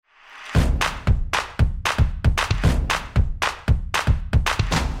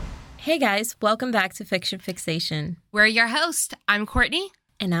Hey guys, welcome back to Fiction Fixation. We're your host. I'm Courtney.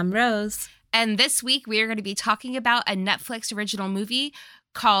 And I'm Rose. And this week we are going to be talking about a Netflix original movie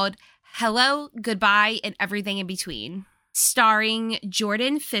called Hello, Goodbye, and Everything in Between, starring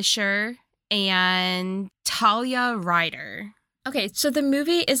Jordan Fisher and Talia Ryder. Okay, so the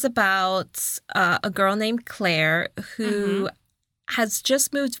movie is about a girl named Claire who has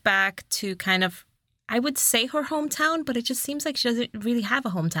just moved back to kind of, I would say her hometown, but it just seems like she doesn't really have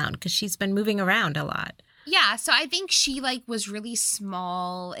a hometown because she's been moving around a lot. Yeah, so I think she was really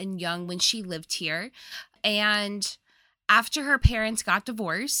small and young when she lived here. And after her parents got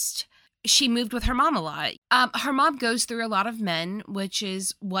divorced, she moved with her mom a lot. Her mom goes through a lot of men, which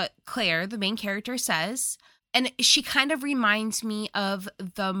is what Claire, the main character, says. And she kind of reminds me of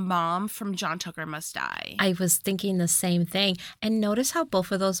the mom from John Tucker Must Die. I was thinking the same thing. And notice how both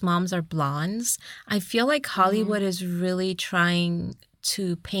of those moms are blondes. I feel like Hollywood is really trying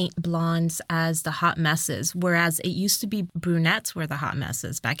to paint blondes as the hot messes, whereas it used to be brunettes were the hot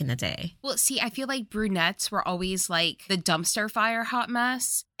messes back in the day. Well, see, I feel like brunettes were always like the dumpster fire hot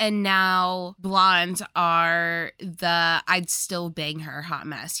mess. And now blondes are the I'd still bang her hot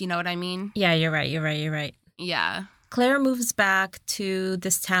mess. You know what I mean? Yeah, you're right. Yeah. Claire moves back to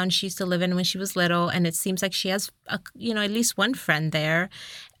this town she used to live in when she was little, and it seems like she has, at least one friend there.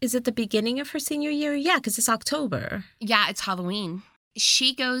 Is it the beginning of her senior year? Yeah, because it's October. Yeah, it's Halloween.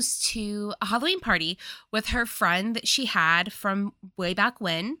 She goes to a Halloween party with her friend that she had from way back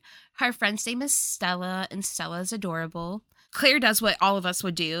when. Her friend's name is Stella, and Stella is adorable. Claire does what all of us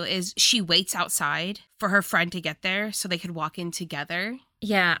would do, is she waits outside for her friend to get there so they could walk in together.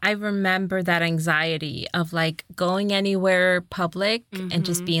 Yeah, I remember that anxiety of going anywhere public and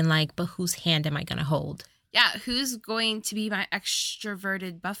just being like, but whose hand am I going to hold? Yeah, who's going to be my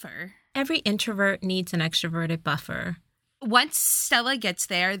extroverted buffer? Every introvert needs an extroverted buffer. Once Stella gets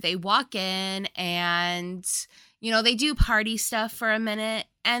there, they walk in and, they do party stuff for a minute.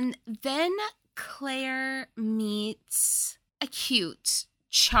 And then Claire meets a cute,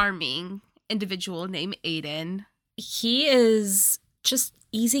 charming individual named Aiden. He is just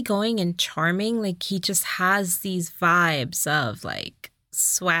easygoing and charming. He just has these vibes of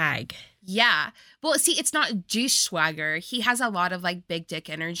swag. Yeah. Well, see, it's not douche swagger. He has a lot of big dick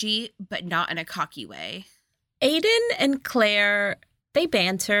energy, but not in a cocky way. Aiden and Claire, they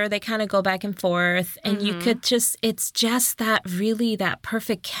banter. They kind of go back and forth. And you could just, it's just that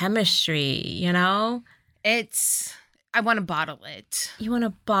perfect chemistry, I want to bottle it. You want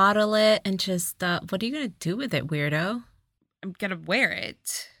to bottle it and just, what are you going to do with it, weirdo? I'm going to wear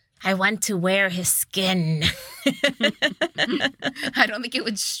it. I want to wear his skin. I don't think it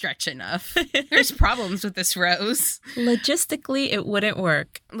would stretch enough. There's problems with this, Rose. Logistically, it wouldn't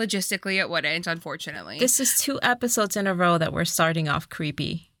work. Logistically, it wouldn't, unfortunately. This is 2 episodes in a row that we're starting off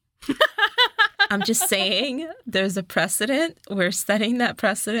creepy. I'm just saying, there's a precedent. We're setting that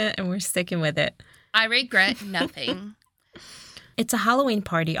precedent and we're sticking with it. I regret nothing. It's a Halloween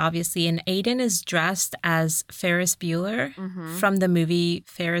party, obviously, and Aiden is dressed as Ferris Bueller from the movie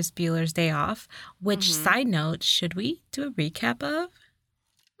Ferris Bueller's Day Off, which, side note, should we do a recap of?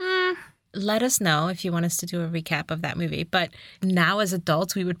 Let us know if you want us to do a recap of that movie. But now as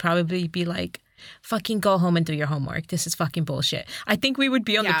adults, we would probably be like, fucking go home and do your homework. This is fucking bullshit. I think we would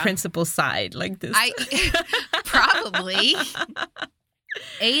be on the principal's side like this. Probably.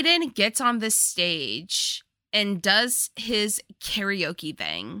 Aiden gets on the stage and does his karaoke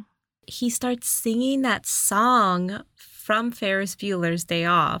thing. He starts singing that song from Ferris Bueller's Day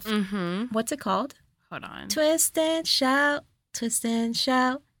Off. What's it called? Hold on. Twist and shout,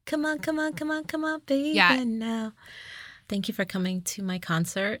 come on, baby, now. Thank you for coming to my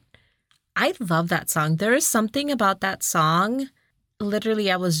concert. I love that song. There is something about that song.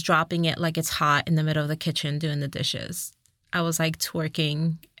 Literally, I was dropping it like it's hot in the middle of the kitchen doing the dishes. I was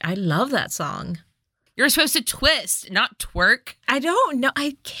twerking. I love that song. You're supposed to twist, not twerk. I don't know.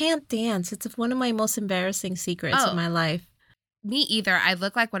 I can't dance. It's one of my most embarrassing secrets in my life. Me either. I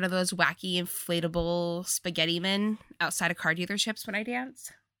look like one of those wacky inflatable spaghetti men outside of car dealerships when I dance.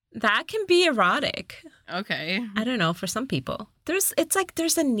 That can be erotic. Okay. I don't know. For some people, there's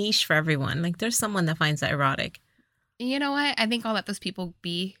a niche for everyone. There's someone that finds that erotic. You know what? I think I'll let those people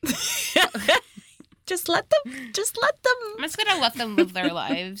be. Just let them. I'm just going to let them live their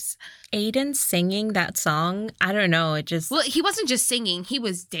lives. Aiden singing that song, I don't know. Well, he wasn't just singing. He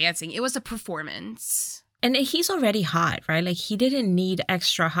was dancing. It was a performance. And he's already hot, right? He didn't need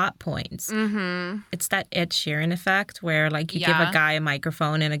extra hot points. It's that Ed Sheeran effect where, you give a guy a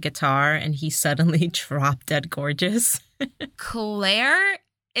microphone and a guitar and he's suddenly drop dead gorgeous. Claire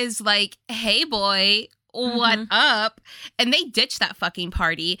is like, hey, boy, what up? And they ditch that fucking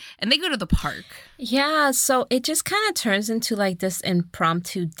party and they go to the park. Yeah, so it just kind of turns into like this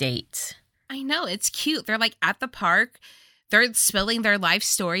impromptu date. I know, it's cute. They're like at the park. They're spilling their life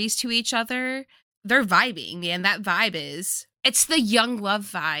stories to each other. They're vibing, man. That vibe is. It's the young love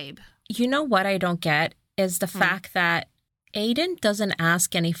vibe. You know what I don't get is the fact that Aiden doesn't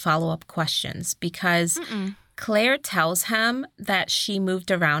ask any follow-up questions because Claire tells him that she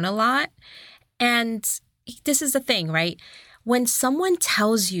moved around a lot. And this is the thing, right? When someone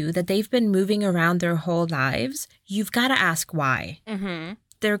tells you that they've been moving around their whole lives, you've got to ask why.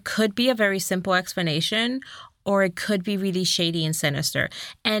 There could be a very simple explanation, or it could be really shady and sinister.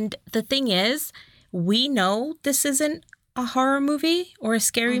 And the thing is, we know this isn't a horror movie or a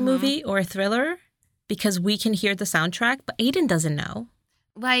scary movie or a thriller because we can hear the soundtrack, but Aiden doesn't know.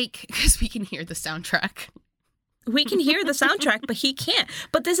 Like, because we can hear the soundtrack. We can hear the soundtrack, but he can't.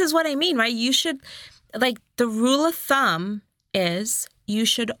 But this is what I mean, right? You should, like, the rule of thumb is you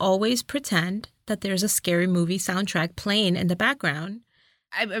should always pretend that there's a scary movie soundtrack playing in the background.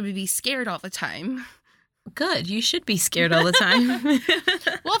 I would be scared all the time. Good. You should be scared all the time.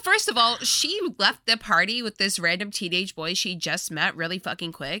 Well, first of all, she left the party with this random teenage boy she just met really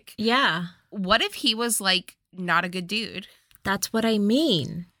fucking quick. Yeah. What if he was, like, not a good dude? That's what I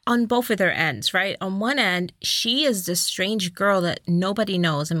mean. On both of their ends, right? On one end, she is this strange girl that nobody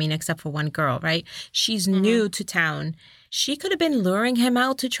knows. I mean, except for one girl, right? She's new to town. She could have been luring him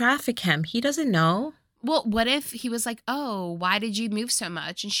out to traffic him. He doesn't know. Well, what if he was like, oh, why did you move so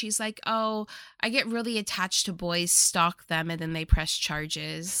much? And she's like, oh, I get really attached to boys, stalk them, and then they press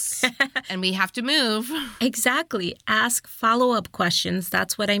charges. And we have to move. Exactly. Ask follow-up questions.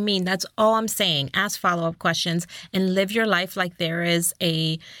 That's what I mean. That's all I'm saying. Ask follow-up questions and live your life like there is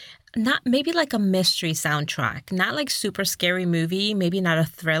not maybe like a mystery soundtrack, not like super scary movie, maybe not a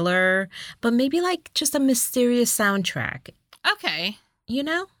thriller, but maybe like just a mysterious soundtrack. Okay. You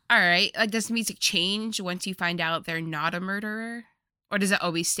know? All right. Like, does music change once you find out they're not a murderer? Or does it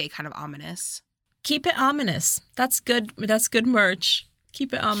always stay kind of ominous? Keep it ominous. That's good. That's good merch.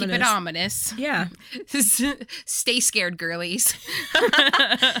 Keep it ominous. Keep it ominous. Yeah. Stay scared, girlies.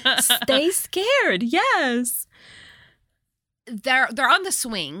 Stay scared. Yes. They're on the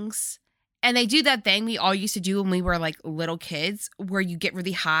swings. And they do that thing we all used to do when we were like little kids where you get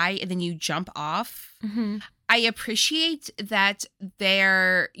really high and then you jump off. I appreciate that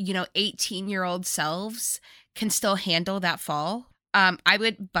their, 18-year-old selves can still handle that fall. I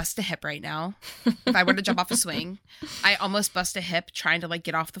would bust a hip right now if I were to jump off a swing. I almost bust a hip trying to like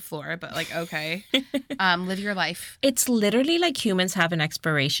get off the floor, but like, okay, live your life. It's literally like humans have an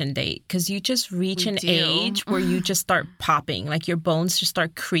expiration date because you just reach an age where you just start popping, like your bones just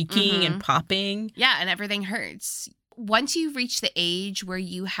start creaking and popping. Yeah, and everything hurts. Once you reach the age where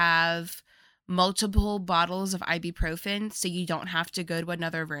you have multiple bottles of ibuprofen so you don't have to go to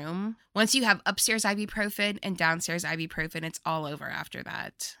another room. Once you have upstairs ibuprofen and downstairs ibuprofen, it's all over after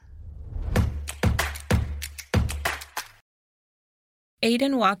that.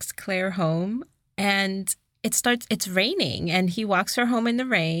 Aiden walks Claire home and it's raining and he walks her home in the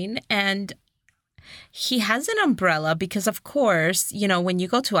rain and he has an umbrella because of course, when you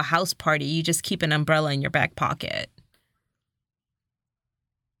go to a house party, you just keep an umbrella in your back pocket.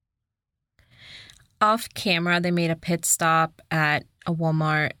 Off camera, they made a pit stop at a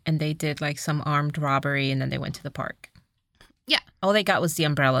Walmart and they did like some armed robbery and then they went to the park. Yeah. All they got was the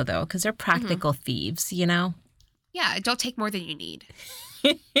umbrella though, because they're practical thieves, Yeah, don't take more than you need.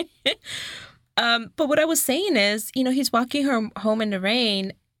 But what I was saying is, he's walking her home in the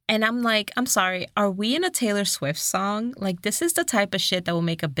rain and I'm like, I'm sorry, are we in a Taylor Swift song? Like, this is the type of shit that will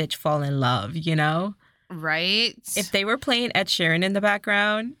make a bitch fall in love, Right? If they were playing Ed Sheeran in the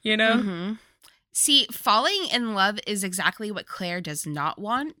background, See, falling in love is exactly what Claire does not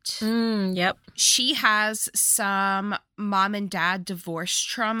want. Yep. She has some mom and dad divorce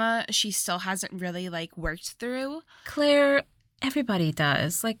trauma she still hasn't really, worked through. Claire, everybody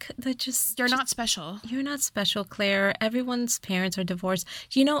does. You're not special. You're not special, Claire. Everyone's parents are divorced.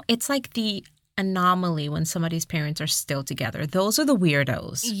 It's like the anomaly when somebody's parents are still together. Those are the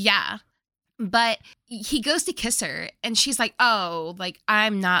weirdos. Yeah. But he goes to kiss her and she's like, oh,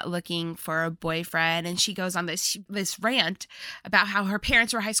 I'm not looking for a boyfriend. And she goes on this rant about how her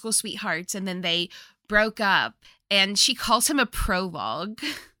parents were high school sweethearts and then they broke up. And she calls him a prologue.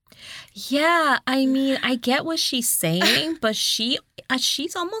 Yeah, I mean, I get what she's saying, but she's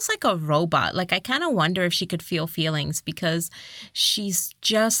almost like a robot. I kind of wonder if she could feel feelings because she's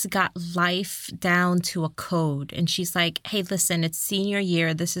just got life down to a code. And she's like, hey, listen, it's senior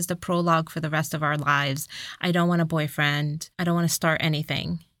year. This is the prologue for the rest of our lives. I don't want a boyfriend. I don't want to start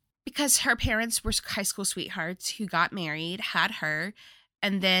anything. Because her parents were high school sweethearts who got married, had her,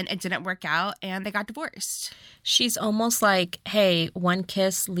 and then it didn't work out and they got divorced. She's almost like, hey, one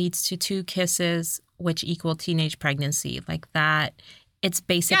kiss leads to two kisses, which equal teenage pregnancy. Like that. It's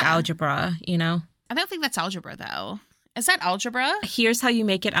basic algebra, you know? I don't think that's algebra, though. Is that algebra? Here's how you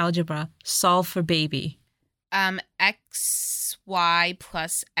make it algebra. Solve for baby. XY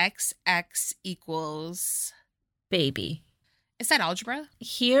plus XX equals... baby. Is that algebra?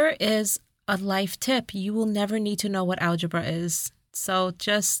 Here is a life tip. You will never need to know what algebra is. So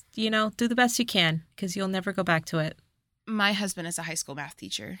just, do the best you can because you'll never go back to it. My husband is a high school math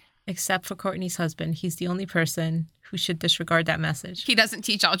teacher. Except for Courtney's husband. He's the only person who should disregard that message. He doesn't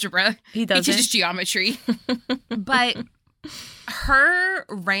teach algebra. He doesn't. He teaches geometry. But her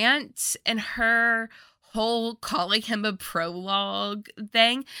rant and her whole calling him a prologue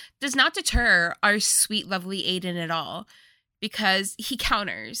thing does not deter our sweet, lovely Aiden at all because he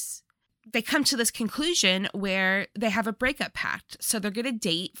counters. They come to this conclusion where they have a breakup pact. So they're going to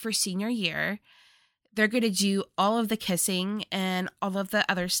date for senior year. They're going to do all of the kissing and all of the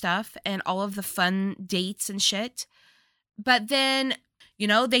other stuff and all of the fun dates and shit. But then,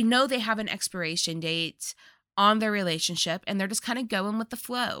 they know they have an expiration date on their relationship and they're just kind of going with the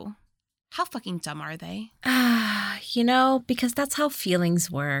flow. How fucking dumb are they? Because that's how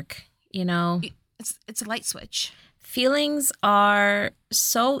feelings work, It's a light switch. Feelings are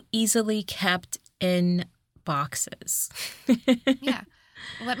so easily kept in boxes. Yeah.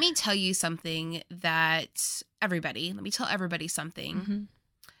 Let me tell you something let me tell everybody something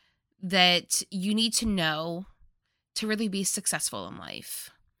that you need to know to really be successful in life,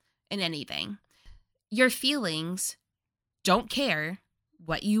 in anything. Your feelings don't care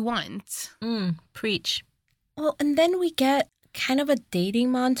what you want. Preach. Well, and then we get kind of a dating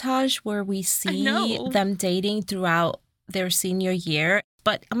montage where we see them dating throughout their senior year.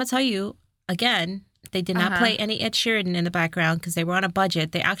 But I'm going to tell you, again, they did not play any Ed Sheeran in the background because they were on a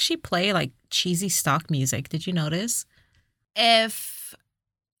budget. They actually play like cheesy stock music. Did you notice? If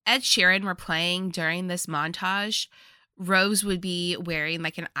Ed Sheeran were playing during this montage, Rose would be wearing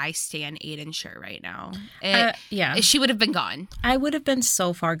like an I Stan Aiden shirt right now. She would have been gone. I would have been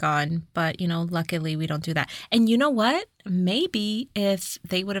so far gone. But, luckily we don't do that. And you know what? Maybe if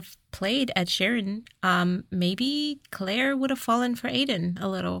they would have played Ed Sheeran, maybe Claire would have fallen for Aiden a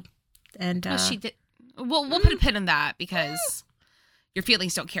little. And she did. We'll put a pin in that because your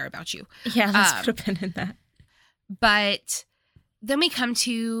feelings don't care about you. Yeah, let's put a pin in that. But then we come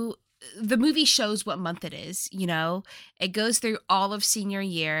to the movie shows what month it is, It goes through all of senior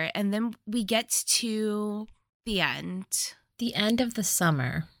year and then we get to the end. The end of the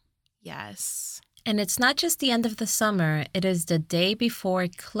summer. Yes. And it's not just the end of the summer. It is the day before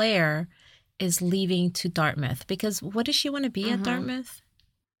Claire is leaving to Dartmouth. Because what does she want to be at Dartmouth?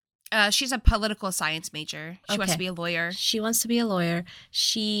 She's a political science major. She wants to be a lawyer. She wants to be a lawyer.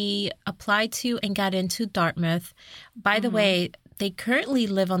 She applied to and got into Dartmouth. By the way, they currently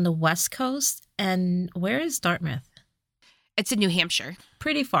live on the West Coast. And where is Dartmouth? It's in New Hampshire.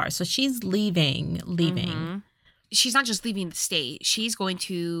 Pretty far. So she's leaving. She's not just leaving the state. She's going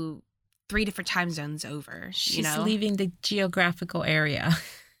to 3 different time zones over. She's leaving the geographical area.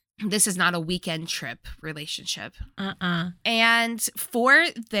 This is not a weekend trip relationship. And for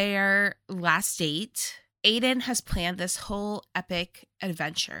their last date, Aiden has planned this whole epic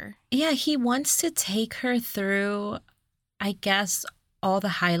adventure. Yeah, he wants to take her through, I guess, all the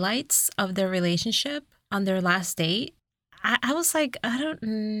highlights of their relationship on their last date. I was like, I don't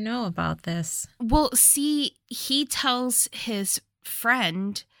know about this. Well, see, he tells his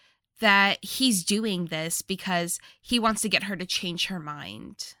friend that he's doing this because he wants to get her to change her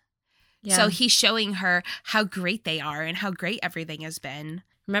mind. Yeah. So he's showing her how great they are and how great everything has been.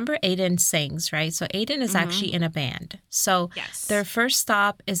 Remember Aiden sings, right? So Aiden is actually in a band. So their first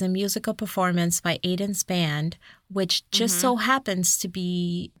stop is a musical performance by Aiden's band, which just so happens to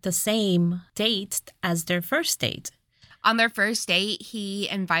be the same date as their first date. On their first date, he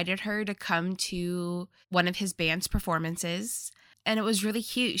invited her to come to one of his band's performances, and it was really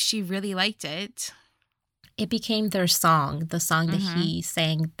cute. She really liked it. It became their song. The song that he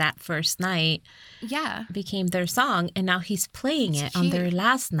sang that first night became their song, and now he's playing it on their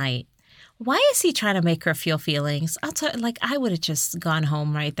last night. Why is he trying to make her feel feelings? I'll tell you, I would have just gone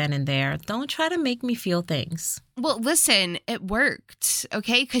home right then and there. Don't try to make me feel things. Well, listen, it worked,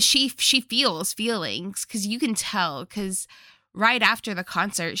 okay? Because she feels feelings, because you can tell, because right after the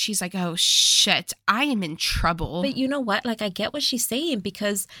concert, she's like, oh, shit, I am in trouble. But you know what? I get what she's saying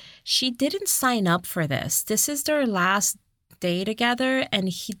because she didn't sign up for this. This is their last day together,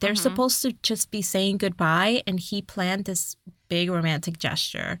 and they're supposed to just be saying goodbye, and he planned this big romantic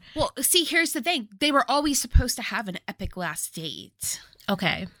gesture. Well, see, here's the thing. They were always supposed to have an epic last date.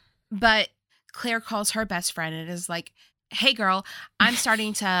 Okay. But Claire calls her best friend and is like, hey, girl, I'm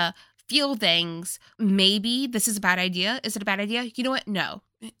starting to feel things. Maybe this is a bad idea. Is it a bad idea? You know what? No,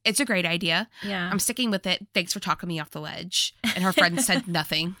 it's a great idea. Yeah. I'm sticking with it. Thanks for talking me off the ledge. And her friend said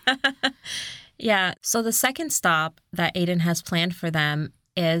nothing. Yeah. So the second stop that Aiden has planned for them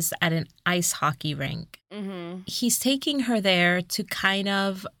is at an ice hockey rink. Mm-hmm. He's taking her there to kind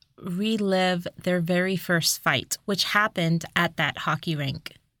of relive their very first fight, which happened at that hockey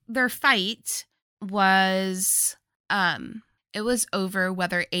rink. Their fight was, it was over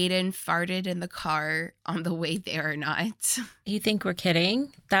whether Aiden farted in the car on the way there or not. You think we're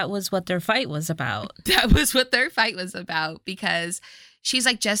kidding? That was what their fight was about. That was what their fight was about, because she's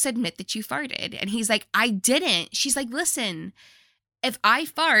like, just admit that you farted. And he's like, I didn't. She's like, listen, if I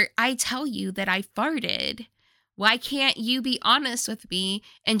fart, I tell you that I farted. Why can't you be honest with me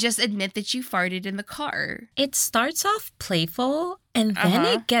and just admit that you farted in the car? It starts off playful and then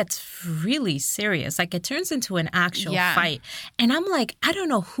it gets really serious. Like it turns into an actual fight. And I'm like, I don't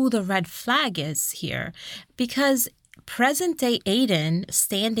know who the red flag is here, because present day Aiden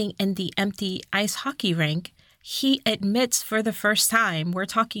standing in the empty ice hockey rink, he admits for the first time, we're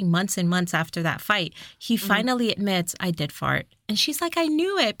talking months and months after that fight, he finally admits, I did fart. And she's like, I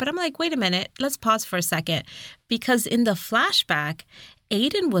knew it. But I'm like, wait a minute, let's pause for a second. Because in the flashback,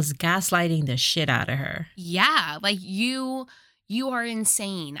 Aiden was gaslighting the shit out of her. Yeah, like you are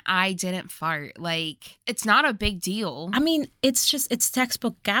insane. I didn't fart. Like, it's not a big deal. I mean, it's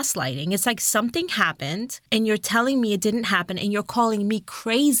textbook gaslighting. It's like something happened and you're telling me it didn't happen and you're calling me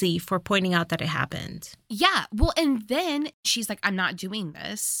crazy for pointing out that it happened. Yeah. Well, and then she's like, I'm not doing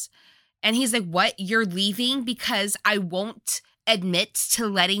this. And he's like, what? You're leaving because I won't admit to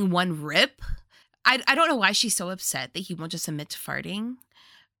letting one rip? I don't know why she's so upset that he won't just admit to farting.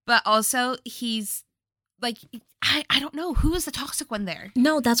 But also, he's like, I don't know. Who is the toxic one there?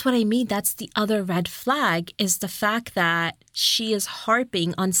 No, that's what I mean. That's the other red flag, is the fact that she is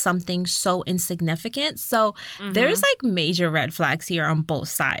harping on something so insignificant. So there's like major red flags here on both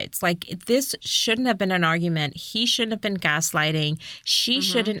sides. Like this shouldn't have been an argument. He shouldn't have been gaslighting. She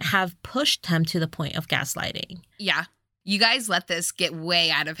shouldn't have pushed him to the point of gaslighting. Yeah. You guys let this get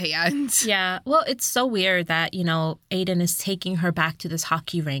way out of hand. Yeah. Well, it's so weird that, you know, Aiden is taking her back to this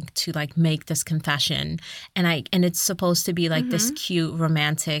hockey rink to like make this confession. And it's supposed to be like this cute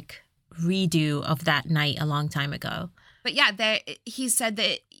romantic redo of that night a long time ago. But yeah, he said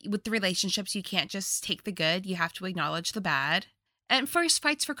that with the relationships, you can't just take the good. You have to acknowledge the bad. And first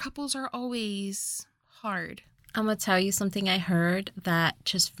fights for couples are always hard. I'm going to tell you something I heard that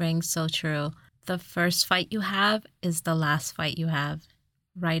just rings so true. The first fight you have is the last fight you have.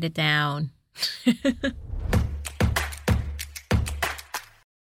 Write it down.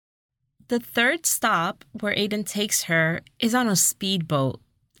 The third stop where Aiden takes her is on a speedboat.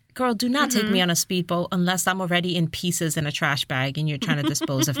 Girl, do not take me on a speedboat unless I'm already in pieces in a trash bag and you're trying to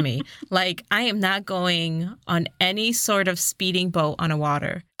dispose of me. Like, I am not going on any sort of speeding boat on a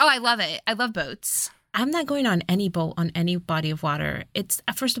water. Oh, I love it. I love boats. I'm not going on any boat on any body of water. It's,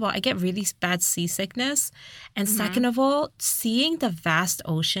 first of all, I get really bad seasickness. And second of all, seeing the vast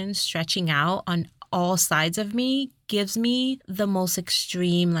ocean stretching out on all sides of me gives me the most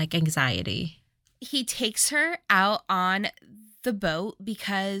extreme, like, anxiety. He takes her out on the boat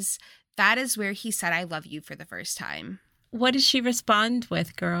because that is where he said, I love you for the first time. What did she respond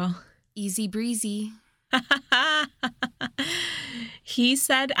with, girl? Easy breezy. He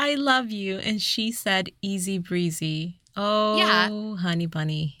said, I love you. And she said, easy breezy. Oh, yeah. Honey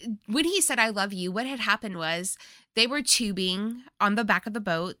bunny. When he said, I love you, what had happened was they were tubing on the back of the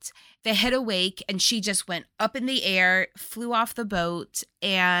boat. They hit a wake and she just went up in the air, flew off the boat,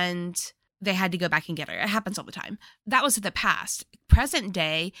 and they had to go back and get her. It happens all the time. That was the past. Present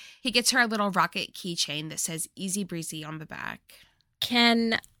day, he gets her a little rocket keychain that says easy breezy on the back.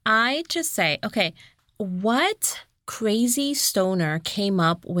 Can I just say, okay, what crazy stoner came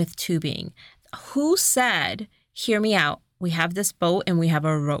up with tubing? Who said, hear me out, we have this boat and we have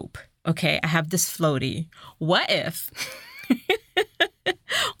a rope. Okay, I have this floaty. What if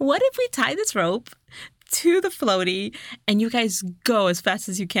we tie this rope to the floaty and you guys go as fast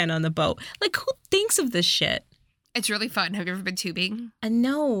as you can on the boat? Like, who thinks of this shit? It's really fun. Have you ever been tubing?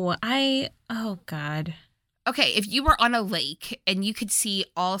 No, oh God. Okay, if you were on a lake and you could see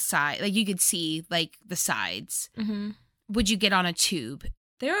all sides, like you could see like the sides, would you get on a tube?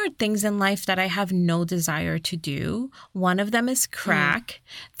 There are things in life that I have no desire to do. One of them is crack.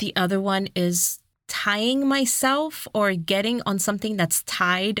 The other one is tying myself or getting on something that's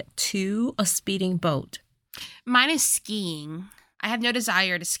tied to a speeding boat. Mine is skiing. I have no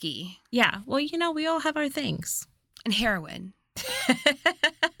desire to ski. Yeah. Well, we all have our things. And heroin.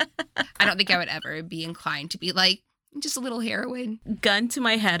 I don't think I would ever be inclined to be like, just a little heroin. Gun to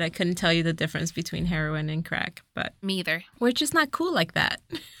my head, I couldn't tell you the difference between heroin and crack, but Me either. we're just not cool like that.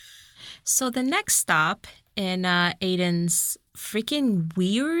 So the next stop in Aiden's freaking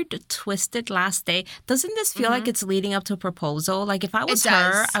weird, twisted last day, doesn't this feel like it's leading up to a proposal? Like if I was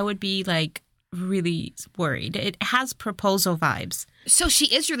her, I would be like really worried. It has proposal vibes. So she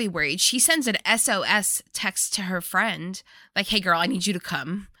is really worried. She sends an SOS text to her friend, like, hey girl, I need you to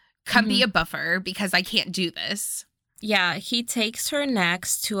come. Come be a buffer because I can't do this. Yeah, he takes her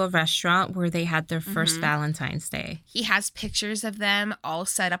next to a restaurant where they had their first Valentine's Day. He has pictures of them all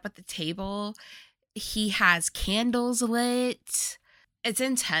set up at the table. He has candles lit. It's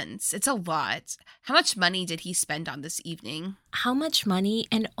intense. It's a lot. How much money did he spend on this evening? How much money,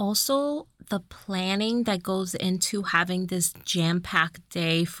 and also the planning that goes into having this jam-packed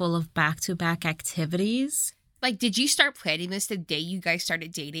day full of back-to-back activities. Like, did you start planning this the day you guys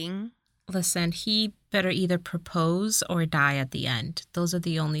started dating? Listen, he better either propose or die at the end. Those are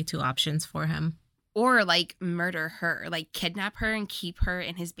the only two options for him. Or, like, murder her. Like, kidnap her and keep her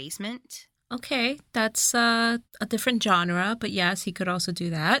in his basement? Okay, that's a different genre, but yes, he could also do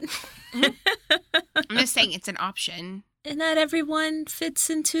that. I'm just saying it's an option. And not everyone fits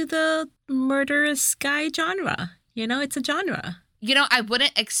into the murderous guy genre. It's a genre. I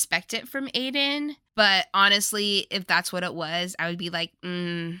wouldn't expect it from Aiden, but honestly, if that's what it was, I would be like,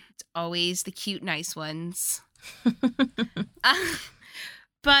 it's always the cute, nice ones.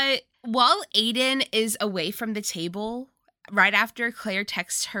 But while Aiden is away from the table, right after Claire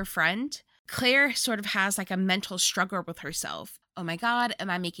texts her friend, Claire sort of has like a mental struggle with herself. Oh my God, am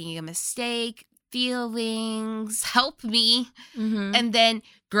I making a mistake? Feelings, help me. And then,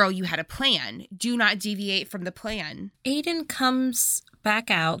 girl, you had a plan. Do not deviate from the plan. Aiden comes back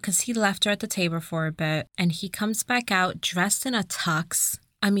out because he left her at the table for a bit, and he comes back out dressed in a tux.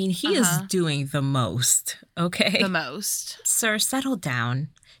 I mean, he is doing the most, okay? The most. Sir, settle down.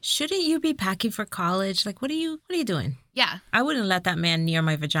 Shouldn't you be packing for college? Like, what are you doing? Yeah. I wouldn't let that man near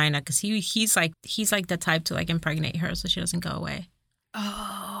my vagina because he's like the type to like impregnate her so she doesn't go away.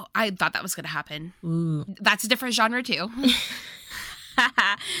 Oh, I thought that was going to happen. Ooh. That's a different genre too.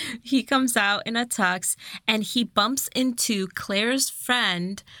 He comes out in a tux and he bumps into Claire's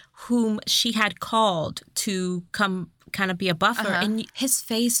friend whom she had called to come kind of be a buffer. And his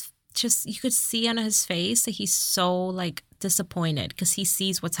face, just you could see on his face that he's so like disappointed because he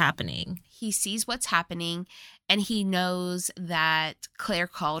sees what's happening. He sees what's happening and he knows that Claire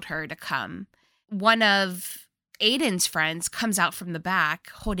called her to come. One of Aiden's friends comes out from the back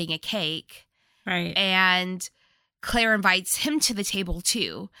holding a cake. Right. And Claire invites him to the table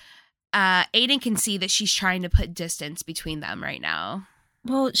too. Aiden can see that she's trying to put distance between them right now.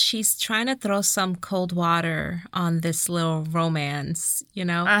 Well, she's trying to throw some cold water on this little romance,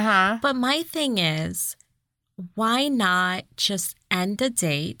 But my thing is, why not just end the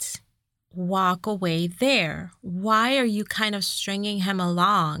date, walk away there? Why are you kind of stringing him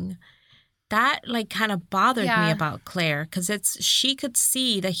along? That like kind of bothered me about Claire because she could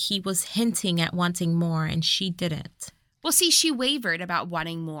see that he was hinting at wanting more and she didn't. Well, see, she wavered about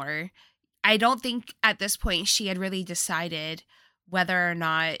wanting more. I don't think at this point she had really decided whether or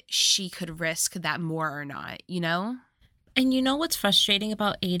not she could risk that more or not, And you know what's frustrating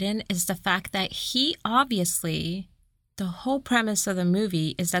about Aiden is the fact that he obviously, the whole premise of the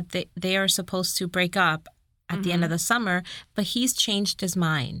movie is that they are supposed to break up at the end of the summer, but he's changed his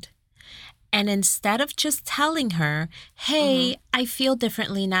mind. And instead of just telling her, hey, I feel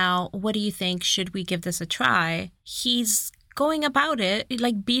differently now. What do you think? Should we give this a try? He's going about it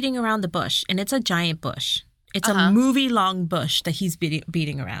like beating around the bush. And it's a giant bush. It's a movie-long bush that he's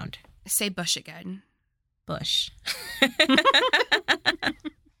beating around. Say bush again. Bush.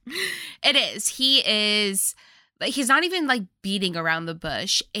 It is. He is... He's not even like beating around the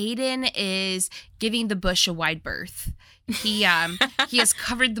bush. Aiden is giving the bush a wide berth. He has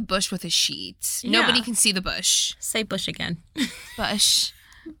covered the bush with a sheet. Yeah. Nobody can see the bush. Say bush again. Bush.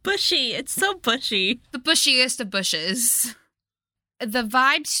 Bushy. It's so bushy. The bushiest of bushes. The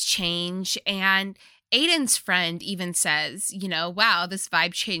vibes change and Aiden's friend even says, wow, this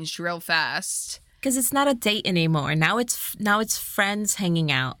vibe changed real fast. Because it's not a date anymore. Now it's friends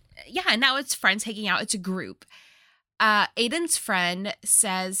hanging out. Yeah, now it's friends hanging out. It's a group. Aiden's friend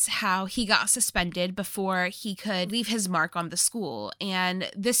says how he got suspended before he could leave his mark on the school.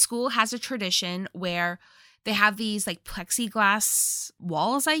 And this school has a tradition where they have these like plexiglass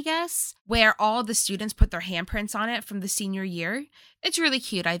walls, I guess, where all the students put their handprints on it from the senior year. It's really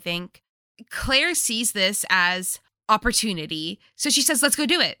cute, I think. Claire sees this as opportunity. So she says, let's go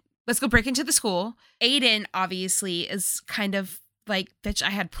do it. Let's go break into the school. Aiden obviously is kind of like, bitch, I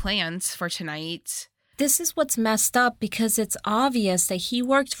had plans for tonight. This is what's messed up because it's obvious that he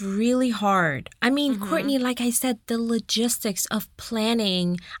worked really hard. I mean, Courtney, like I said, the logistics of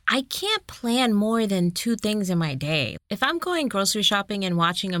planning, I can't plan more than 2 things in my day. If I'm going grocery shopping and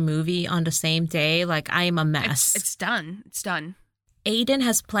watching a movie on the same day, like I am a mess. It's done. It's done. Aiden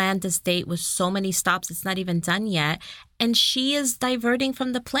has planned this date with so many stops, it's not even done yet. And she is diverting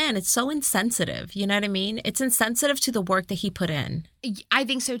from the plan. It's so insensitive. You know what I mean? It's insensitive to the work that he put in. I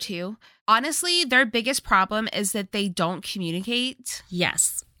think so too. Honestly, their biggest problem is that they don't communicate.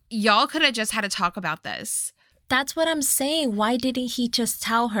 Yes. Y'all could have just had a talk about this. That's what I'm saying. Why didn't he just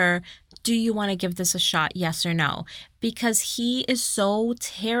tell her, do you want to give this a shot? Yes or no? Because he is so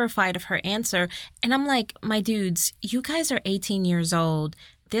terrified of her answer. And I'm like, my dudes, you guys are 18 years old.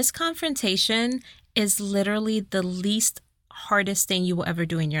 This confrontation is literally the least hardest thing you will ever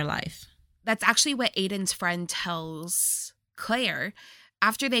do in your life. That's actually what Aiden's friend tells Claire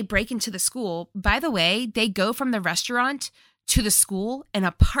after they break into the school. By the way, they go from the restaurant to the school in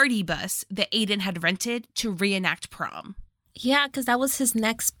a party bus that Aiden had rented to reenact prom. Yeah, because that was his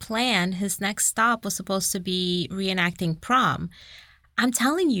next plan. His next stop was supposed to be reenacting prom. I'm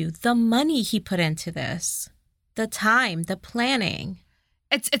telling you, the money he put into this, the time, the planning.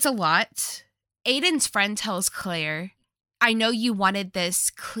 It's a lot. Aiden's friend tells Claire, I know you wanted this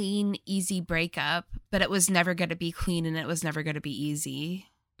clean, easy breakup, but it was never going to be clean and it was never going to be easy.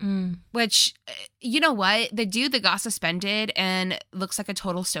 Which, you know what? The dude that got suspended and looks like a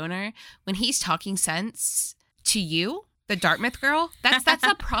total stoner, when he's talking sense to you, the Dartmouth girl, that's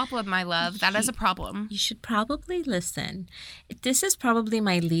a problem, my love. That is a problem. You should probably listen. This is probably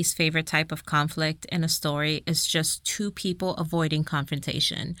my least favorite type of conflict in a story, is just 2 people avoiding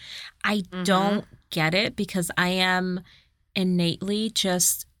confrontation. I don't get it because I am innately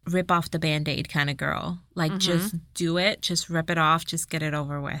just rip off the Band-Aid kind of girl. Like, just do it. Just rip it off. Just get it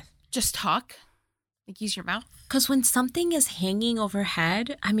over with. Just talk. Like, use your mouth. Because when something is hanging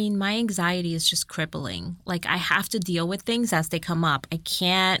overhead, I mean, my anxiety is just crippling. Like, I have to deal with things as they come up. I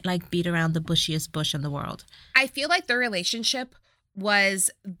can't, like, beat around the bushiest bush in the world. I feel like their relationship was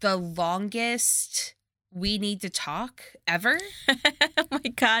the longest we need to talk ever. Oh,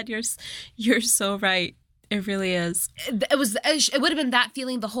 my God. You're so right. It really is. It would have been that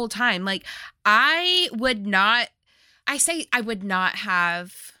feeling the whole time. Like, I would not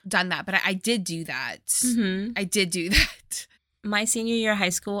have done that, but I did do that. I did do that. My senior year of high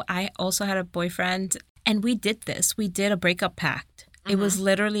school, I also had a boyfriend, and we did this. We did a breakup pact. It was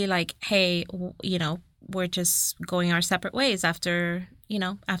literally like, hey, you know, we're just going our separate ways after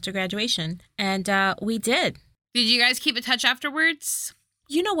graduation. And we did. Did you guys keep in touch afterwards?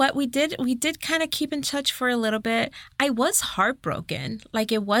 You know what? We did kind of keep in touch for a little bit. I was heartbroken. Like,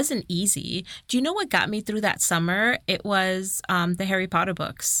 it wasn't easy. Do you know what got me through that summer? It was the Harry Potter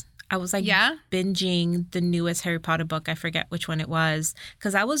books. I was like binging the newest Harry Potter book. I forget which one it was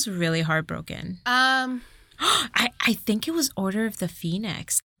because I was really heartbroken. I think it was Order of the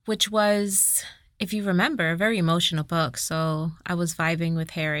Phoenix, which was, if you remember, a very emotional book. So I was vibing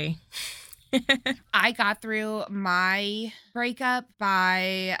with Harry. I got through my breakup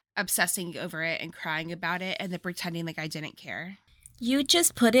by obsessing over it and crying about it and then pretending like I didn't care. You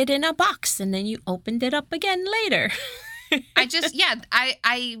just put it in a box and then you opened it up again later.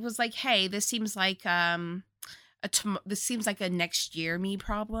 I was like, hey, this seems like a next year me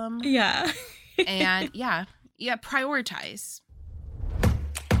problem. Yeah. And prioritize.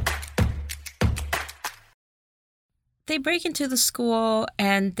 They break into the school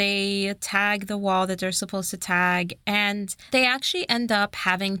and they tag the wall that they're supposed to tag. And they actually end up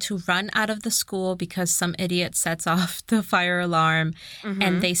having to run out of the school because some idiot sets off the fire alarm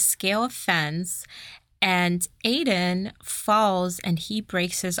and they scale a fence. And Aiden falls and he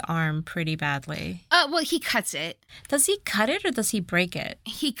breaks his arm pretty badly. Well, he cuts it. Does he cut it or does he break it?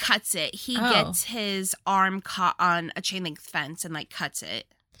 He cuts it. He gets his arm caught on a chain link fence and, like, cuts it.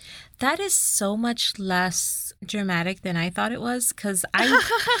 That is so much less dramatic than I thought it was because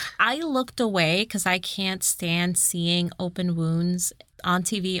I looked away because I can't stand seeing open wounds on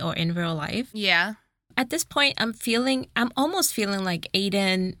TV or in real life. Yeah. At this point, I'm almost feeling like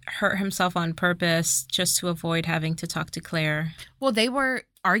Aiden hurt himself on purpose just to avoid having to talk to Claire. Well, they were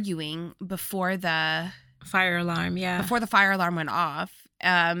arguing before the fire alarm, yeah. Before the fire alarm went off.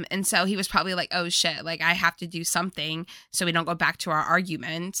 And so he was probably like, oh shit, like I have to do something so we don't go back to our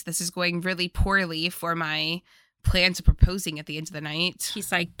argument. This is going really poorly for my plans of proposing at the end of the night.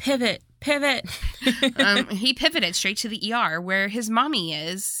 He's like, pivot. He pivoted straight to the ER where his mommy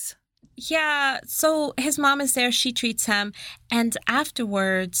is. Yeah, so his mom is there. She treats him. And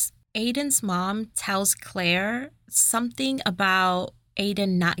afterwards, Aiden's mom tells Claire something about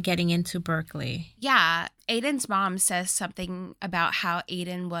Aiden not getting into Berkeley. Yeah, Aiden's mom says something about how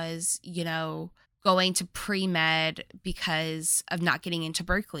Aiden was, going to pre-med because of not getting into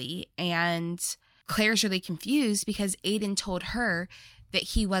Berkeley. And Claire's really confused because Aiden told her that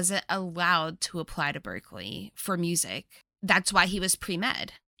he wasn't allowed to apply to Berkeley for music. That's why he was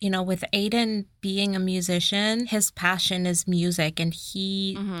pre-med. With Aiden being a musician, his passion is music. And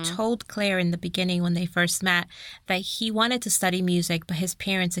he told Claire in the beginning when they first met that he wanted to study music, but his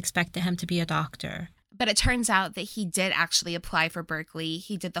parents expected him to be a doctor. But it turns out that he did actually apply for Berkeley.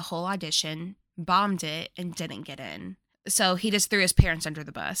 He did the whole audition, bombed it, and didn't get in. So he just threw his parents under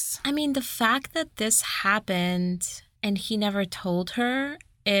the bus. I mean, the fact that this happened and he never told her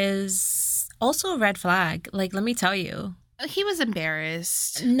is also a red flag. Like, let me tell you. He was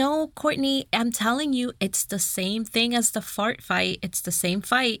embarrassed. No, Courtney, I'm telling you, it's the same thing as the fart fight. It's the same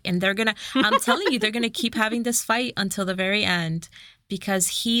fight. And I'm telling you, they're going to keep having this fight until the very end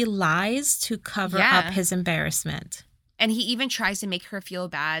because he lies to cover up his embarrassment. And he even tries to make her feel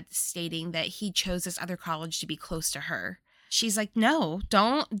bad, stating that he chose this other college to be close to her. She's like, no,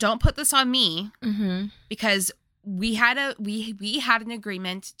 don't put this on me because we had an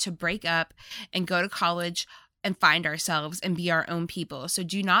agreement to break up and go to college and find ourselves and be our own people. So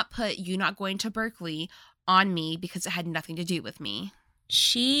do not put you not going to Berkeley on me because it had nothing to do with me.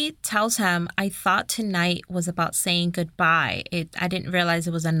 She tells him, I thought tonight was about saying goodbye. I didn't realize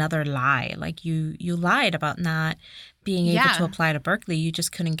it was another lie. Like you lied about not being able to apply to Berkeley. You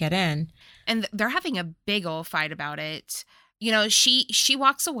just couldn't get in. And they're having a big old fight about it. She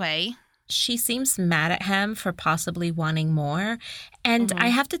walks away. She seems mad at him for possibly wanting more. And I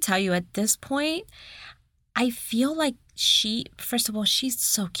have to tell you, at this point, I feel like first of all, she's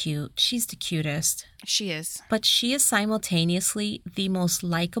so cute. She's the cutest. She is. But she is simultaneously the most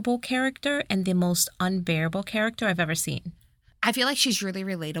likable character and the most unbearable character I've ever seen. I feel like she's really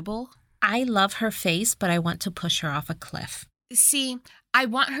relatable. I love her face, but I want to push her off a cliff. See, I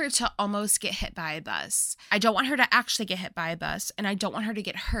want her to almost get hit by a bus. I don't want her to actually get hit by a bus, and I don't want her to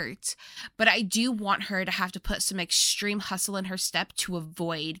get hurt. But I do want her to have to put some extreme hustle in her step to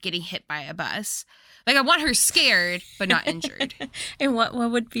avoid getting hit by a bus. Like, I want her scared, but not injured. And what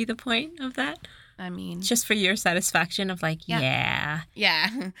would be the point of that? I mean, just for your satisfaction of like, yeah,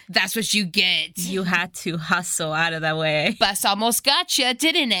 that's what you get. You had to hustle out of that way. Bus almost got you,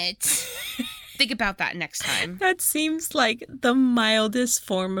 didn't it? Think about that next time. That seems like the mildest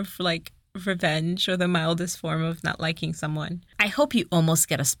form of like revenge or the mildest form of not liking someone. I hope you almost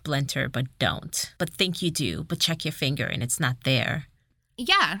get a splinter, but don't. But think you do, but check your finger and it's not there.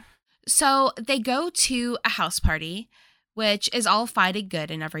 Yeah. So they go to a house party, which is all fighting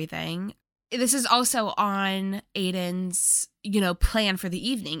good and everything. This is also on Aiden's, plan for the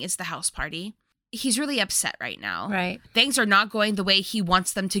evening is the house party. He's really upset right now. Right. Things are not going the way he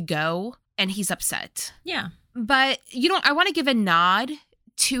wants them to go, and he's upset. Yeah. But, I want to give a nod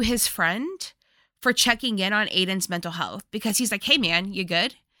to his friend for checking in on Aiden's mental health because he's like, hey, man, you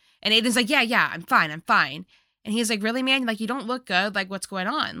good? And Aiden's like, yeah, I'm fine. And he's like, really, man? Like, you don't look good. Like, what's going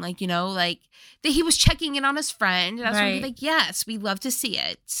on? Like, that he was checking in on his friend. And I was really like, yes, we love to see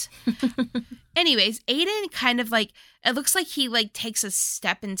it. Anyways, Aiden kind of like, it looks like he like takes a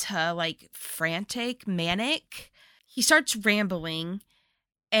step into like frantic, manic. He starts rambling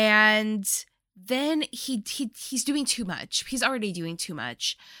and then he's doing too much. He's already doing too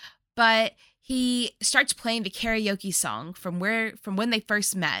much. But he starts playing the karaoke song from when they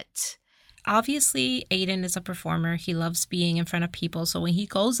first met. Obviously, Aiden is a performer. He loves being in front of people. So when he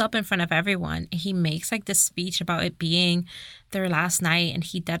goes up in front of everyone, he makes like this speech about it being their last night and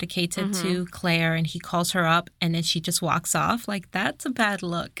he dedicates it to Claire and he calls her up and then she just walks off. Like, that's a bad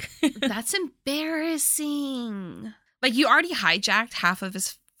look. That's embarrassing. Like, you already hijacked half of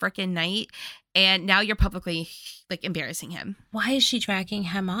his freaking night and now you're publicly like embarrassing him. Why is she dragging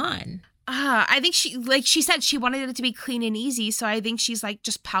him on? I think she said she wanted it to be clean and easy. So I think she's like,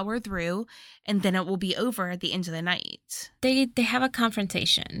 just power through and then it will be over at the end of the night. They have a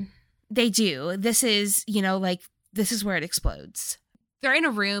confrontation. They do. This is, this is where it explodes. They're in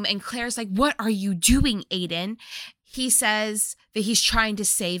a room and Claire's like, what are you doing, Aiden? He says that he's trying to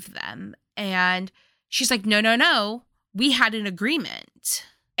save them. And she's like, no. We had an agreement.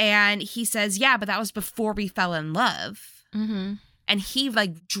 And he says, yeah, but that was before we fell in love. Mm-hmm. And he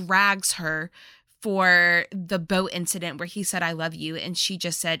like drags her for the boat incident where he said, I love you. And she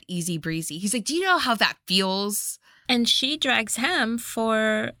just said, easy breezy. He's like, do you know how that feels? And she drags him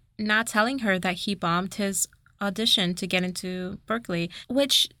for not telling her that he bombed his audition to get into Berkeley,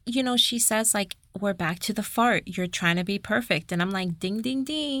 which, she says, like, we're back to the fart. You're trying to be perfect. And I'm like, ding, ding,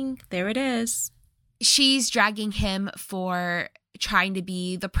 ding. There it is. She's dragging him for trying to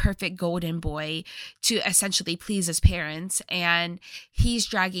be the perfect golden boy to essentially please his parents. And he's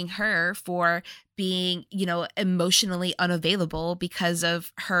dragging her for being, emotionally unavailable because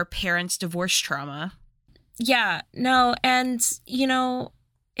of her parents' divorce trauma. Yeah, no. And,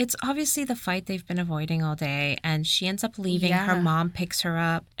 it's obviously the fight they've been avoiding all day, and she ends up leaving. Yeah. Her mom picks her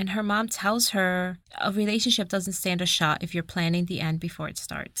up, and her mom tells her a relationship doesn't stand a shot if you're planning the end before it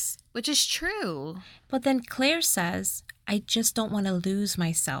starts. Which is true. But then Claire says, I just don't want to lose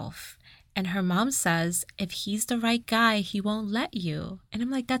myself. And her mom says, if he's the right guy, he won't let you. And I'm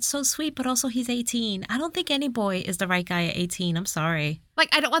like, that's so sweet, but also he's 18. I don't think any boy is the right guy at 18. I'm sorry. Like,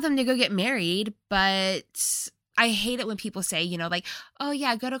 I don't want them to go get married, but I hate it when people say, like, oh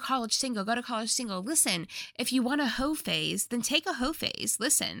yeah, go to college single. Listen, if you want a hoe phase, then take a hoe phase.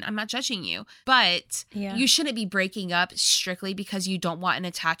 Listen, I'm not judging you, but you shouldn't be breaking up strictly because you don't want an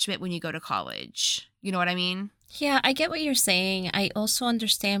attachment when you go to college. You know what I mean? Yeah, I get what you're saying. I also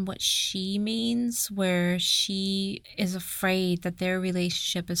understand what she means, where she is afraid that their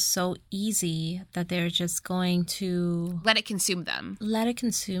relationship is so easy that they're just going to let it consume them.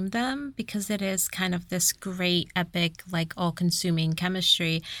 Because it is kind of this great, epic, like all-consuming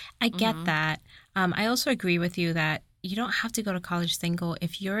chemistry. I get that. I also agree with you that you don't have to go to college single.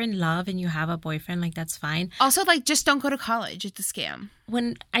 If you're in love and you have a boyfriend, like, that's fine. Also, like, just don't go to college. It's a scam.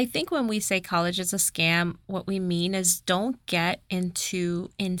 When we say college is a scam, what we mean is don't get into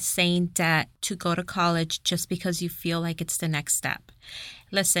insane debt to go to college just because you feel like it's the next step.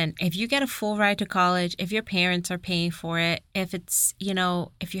 Listen, if you get a full ride to college, if your parents are paying for it, if it's,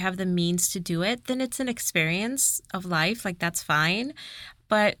 if you have the means to do it, then it's an experience of life. Like, that's fine.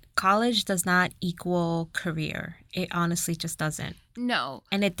 But college does not equal career. It honestly just doesn't. No.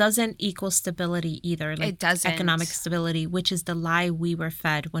 And it doesn't equal stability either. Like, it doesn't. Economic stability, which is the lie we were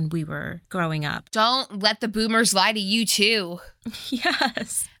fed when we were growing up. Don't let the boomers lie to you too.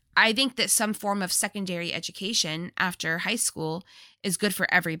 Yes. I think that some form of secondary education after high school is good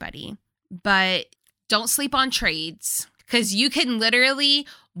for everybody. But don't sleep on trades, because you can literally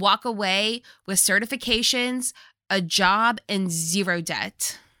walk away with certifications, a job, and zero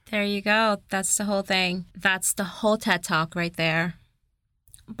debt. There you go. That's the whole thing. That's the whole TED Talk right there.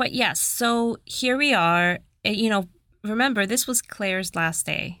 But yes, so here we are. Remember, this was Claire's last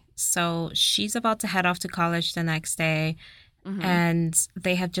day. So she's about to head off to college the next day. And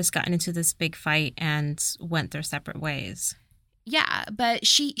they have just gotten into this big fight and went their separate ways. Yeah, but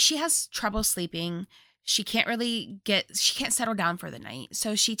she has trouble sleeping. She can't settle down for the night.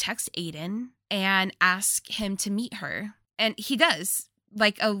 So she texts Aiden and asks him to meet her. And he does.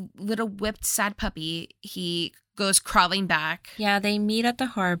 Like a little whipped sad puppy, he goes crawling back. Yeah, they meet at the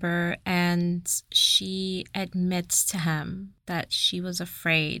harbor, and she admits to him that she was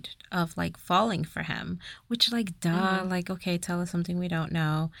afraid of, like, falling for him, which, like, duh, like, okay, tell us something we don't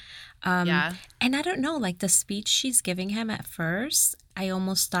know. Yeah. And I don't know, like, the speech she's giving him at first, I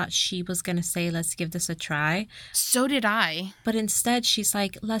almost thought she was going to say, let's give this a try. So did I. But instead, she's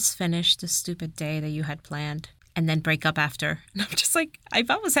like, let's finish the stupid day that you had planned and then break up after. And I'm just like,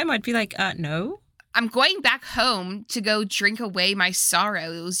 if I was him, I'd be like, no. I'm going back home to go drink away my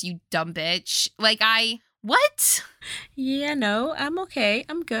sorrows, you dumb bitch. Like, what? Yeah, no, I'm okay.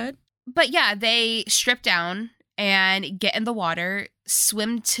 I'm good. But yeah, they strip down and get in the water,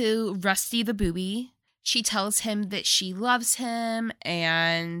 swim to Rusty the booby. She tells him that she loves him,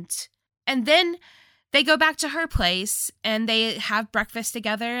 and then they go back to her place and they have breakfast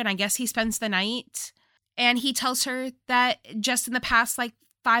together, and I guess he spends the night. And he tells her that just in the past,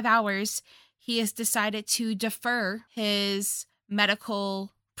 5 hours, he has decided to defer his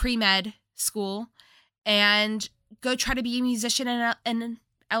medical pre-med school and go try to be a musician in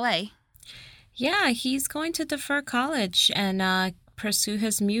LA. Yeah, he's going to defer college and pursue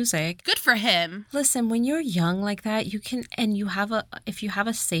his music. Good for him. Listen, when you're young like that, you can, and if you have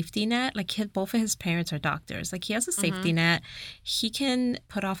a safety net, like both of his parents are doctors, like he has a safety net, he can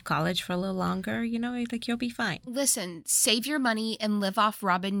put off college for a little longer, like you'll be fine. Listen, save your money and live off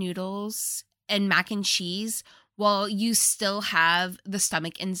ramen noodles and mac and cheese while you still have the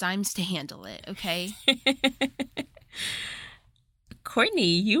stomach enzymes to handle it, okay?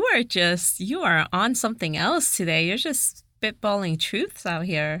 Courtney, you are on something else today. You're just spitballing truths out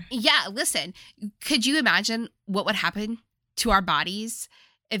here. Yeah, listen, could you imagine what would happen to our bodies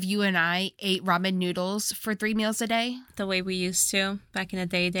if you and I ate ramen noodles for 3 meals a day? The way we used to back in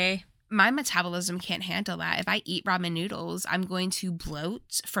the day. My metabolism can't handle that. If I eat ramen noodles, I'm going to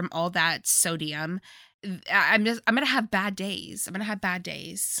bloat from all that sodium I'm going to have bad days. I'm going to have bad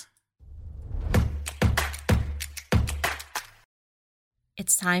days.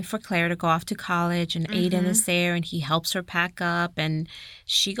 It's time for Claire to go off to college, and Aiden is there, and he helps her pack up, and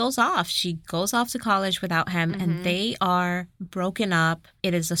she goes off. She goes off to college without him, and they are broken up.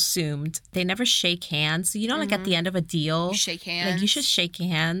 It is assumed. They never shake hands. So, you know, like at the end of a deal, You shake hands. like you should shake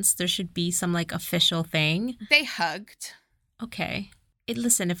hands. There should be some like official thing. They hugged. Okay.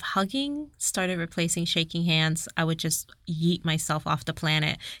 Listen, if hugging started replacing shaking hands, I would just yeet myself off the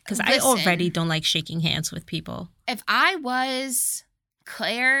planet because I already don't like shaking hands with people. If I was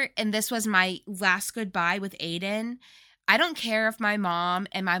Claire and this was my last goodbye with Aiden, I don't care if my mom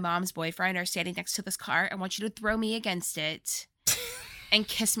and my mom's boyfriend are standing next to this car. I want you to throw me against it and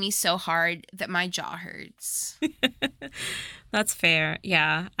kiss me so hard that my jaw hurts. That's fair.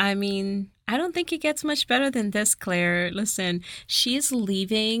 Yeah. I mean, I don't think it gets much better than this, Claire. Listen, she's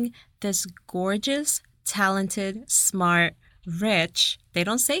leaving this gorgeous, talented, smart, rich. They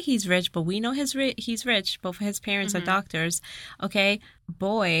don't say he's rich, but we know he's rich. Both of his parents are doctors. Okay.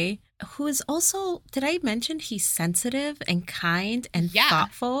 Boy, who is also, did I mention he's sensitive and kind and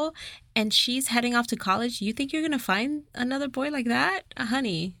thoughtful? And she's heading off to college. You think you're going to find another boy like that?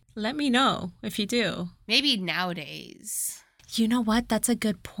 Honey, let me know if you do. Maybe nowadays. You know what? That's a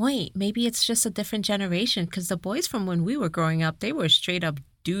good point. Maybe it's just a different generation because the boys from when we were growing up, they were straight up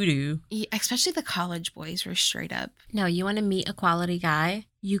doo-doo. Yeah, especially the college boys were straight up. No, you want to meet a quality guy?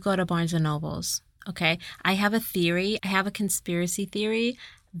 You go to Barnes & Noble's, okay? I have a theory. I have a conspiracy theory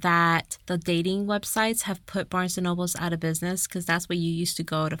that the dating websites have put Barnes & Noble's out of business because that's where you used to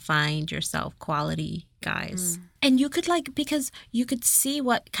go to find yourself quality guys. And you could because you could see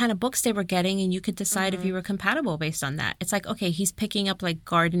what kind of books they were getting and you could decide if you were compatible based on that. It's like, okay, he's picking up like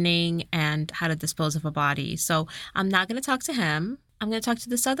gardening and how to dispose of a body. So I'm not going to talk to him. I'm going to talk to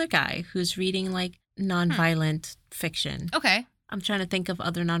this other guy who's reading like nonviolent fiction. Okay. I'm trying to think of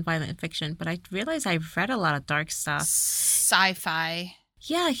other nonviolent fiction, but I realize I've read a lot of dark stuff. Sci-fi.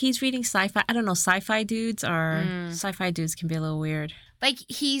 Yeah, he's reading sci-fi. I don't know, sci-fi dudes sci-fi dudes can be a little weird. Like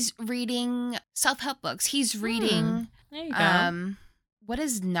he's reading self-help books. He's reading there you go. What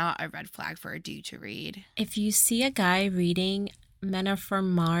is not a red flag for a dude to read? If you see a guy reading Men Are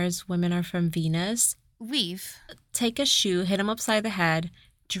From Mars, Women Are From Venus, leave. Take a shoe, hit him upside the head,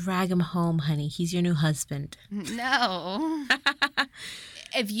 drag him home, honey. He's your new husband. No.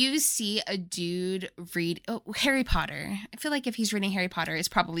 If you see a dude read Harry Potter, I feel like if he's reading Harry Potter, it's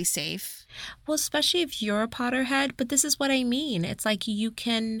probably safe. Well, especially if you're a Potterhead, but this is what I mean. It's like you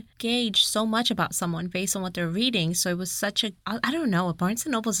can gauge so much about someone based on what they're reading. So it was such a, I don't know, Barnes &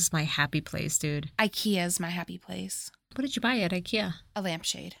 Noble's is my happy place, dude. IKEA is my happy place. What did you buy at IKEA? A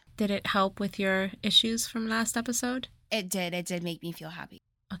lampshade. Did it help with your issues from last episode? It did. It did make me feel happy.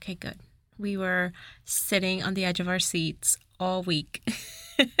 Okay, good. We were sitting on the edge of our seats all week.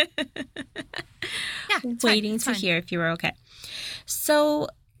 Waiting to hear if you were okay. So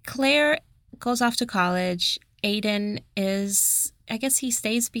Claire goes off to college. Aiden is, I guess he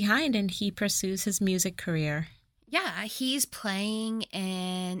stays behind and he pursues his music career. Yeah, he's playing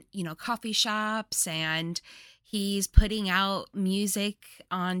in, coffee shops and he's putting out music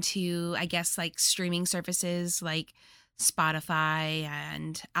onto, I guess, like streaming services like Spotify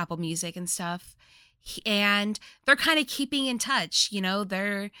and Apple Music and stuff. And they're kind of keeping in touch,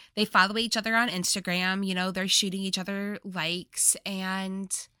 they follow each other on Instagram, they're shooting each other likes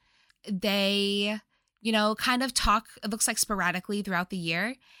and they, kind of talk, it looks like sporadically throughout the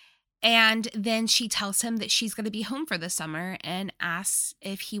year. And then she tells him that she's going to be home for the summer and asks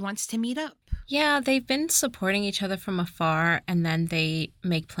if he wants to meet up. Yeah, they've been supporting each other from afar and then they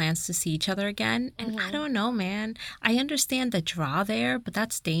make plans to see each other again. And I don't know, man. I understand the draw there, but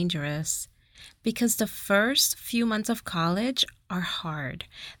that's dangerous. Because the first few months of college are hard.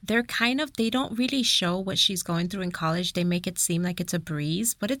 They don't really show what she's going through in college. They make it seem like it's a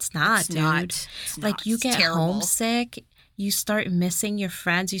breeze, but it's not, dude. It's like you get terrible. Homesick, you start missing your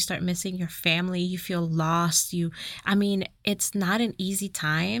friends, you start missing your family, you feel lost. It's not an easy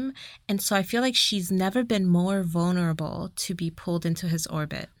time. And so I feel like she's never been more vulnerable to be pulled into his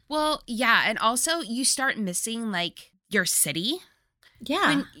orbit. Well, yeah. And also you start missing like your city. Yeah.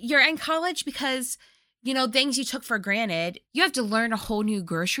 When you're in college because, things you took for granted, you have to learn a whole new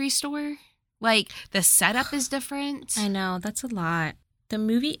grocery store. Like the setup is different. I know, that's a lot. The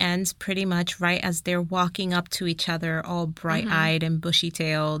movie ends pretty much right as they're walking up to each other, all bright-eyed and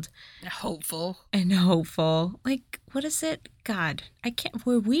bushy-tailed. Hopeful. And hopeful. Like, what is it? God,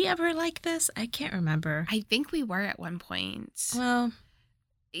 were we ever like this? I can't remember. I think we were at one point. Well...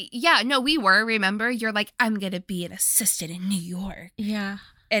 Yeah, no, we were. Remember, you're like, I'm gonna be an assistant in New York. Yeah,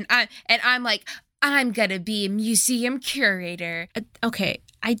 and I'm like, I'm gonna be a museum curator. Okay,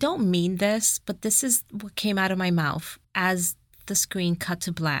 I don't mean this, but this is what came out of my mouth as the screen cut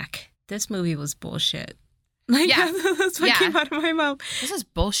to black. This movie was bullshit. Like, Yeah. that's what came out of my mouth. This is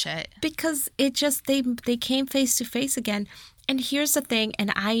bullshit. Because it just, they came face to face again. And here's the thing,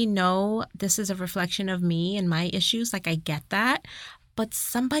 and I know this is a reflection of me and my issues, like I get that, but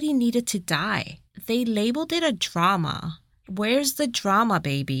somebody needed to die. They labeled it a drama. Where's the drama,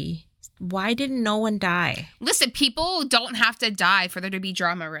 baby? Why didn't no one die? Listen, people don't have to die for there to be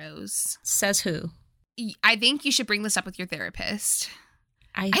drama, Rose. Says who? I think you should bring this up with your therapist.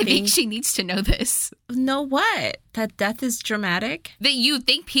 I think she needs to know this. Know what? That death is dramatic? That you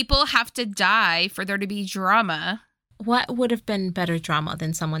think people have to die for there to be drama. What would have been better drama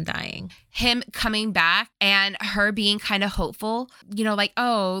than someone dying? Him coming back and her being kind of hopeful. You know, like,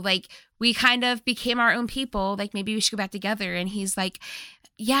 oh, like, we kind of became our own people. Like, maybe we should go back together. And he's like,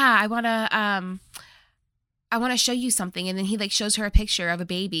 yeah, I want to show you something. And then he like shows her a picture of a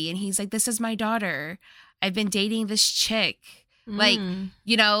baby. And he's like, this is my daughter. I've been dating this chick. Like,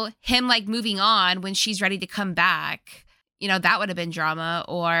 you know, him like moving on when she's ready to come back. You know, that would have been drama.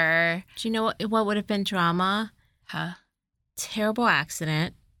 Or do you know what would have been drama? Huh? Terrible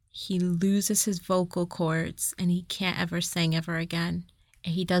accident. He loses his vocal cords and he can't ever sing ever again.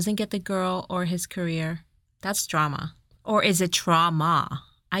 And he doesn't get the girl or his career. That's drama. Or is it trauma?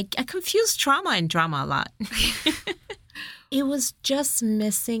 I confuse trauma and drama a lot. It was just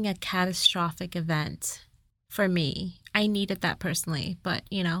missing a catastrophic event for me. I needed that personally, but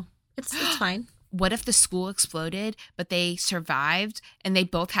you know, it's fine. What if the school exploded, but they survived and they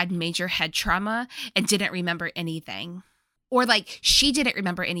both had major head trauma and didn't remember anything? Or like she didn't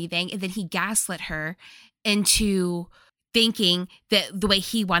remember anything and then he gaslit her into thinking that the way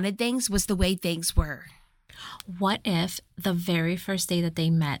he wanted things was the way things were. What if the very first day that they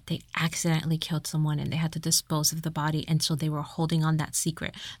met, they accidentally killed someone and they had to dispose of the body, and so they were holding on that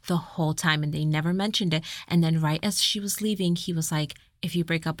secret the whole time and they never mentioned it, and then right as she was leaving, he was like, if you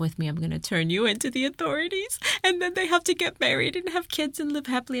break up with me, I'm going to turn you into the authorities, and then they have to get married and have kids and live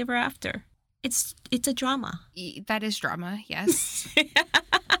happily ever after. It's a drama. That is drama, yes.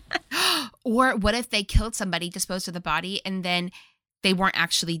 Or what if they killed somebody, disposed of the body, and then they weren't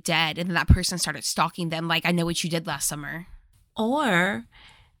actually dead, and then that person started stalking them like, I know what you did last summer. Or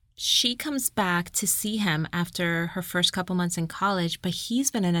she comes back to see him after her first couple months in college, but he's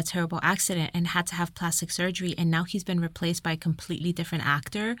been in a terrible accident and had to have plastic surgery, and now he's been replaced by a completely different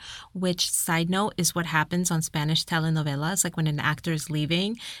actor, which, side note, is what happens on Spanish telenovelas. Like when an actor is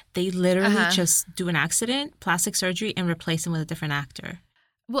leaving, they literally just do an accident, plastic surgery, and replace him with a different actor.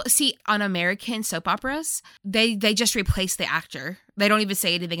 Well, see, on American soap operas, they just replace the actor. They don't even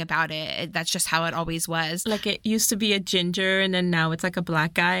say anything about it. That's just how it always was. Like it used to be a ginger and then now it's like a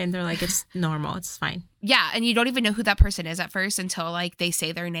black guy and they're like, it's normal. It's fine. Yeah. And you don't even know who that person is at first until like they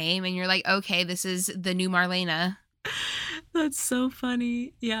say their name and you're like, okay, this is the new Marlena. That's so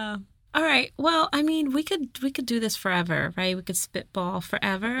funny. Yeah. All right. Well, I mean, we could do this forever, right? We could spitball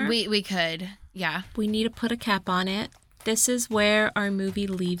forever. We could. Yeah. We need to put a cap on it. This is where our movie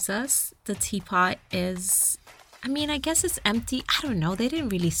leaves us. The teapot is, I mean, I guess it's empty. I don't know. They didn't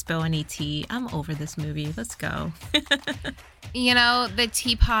really spill any tea. I'm over this movie. Let's go. You know, the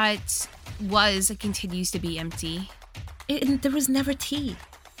teapot was and continues to be empty. There was never tea.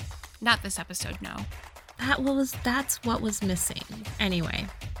 Not this episode, no. That's what was missing. Anyway.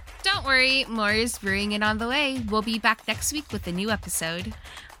 Don't worry. More is brewing it on the way. We'll be back next week with a new episode.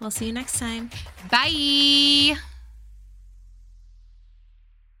 We'll see you next time. Bye.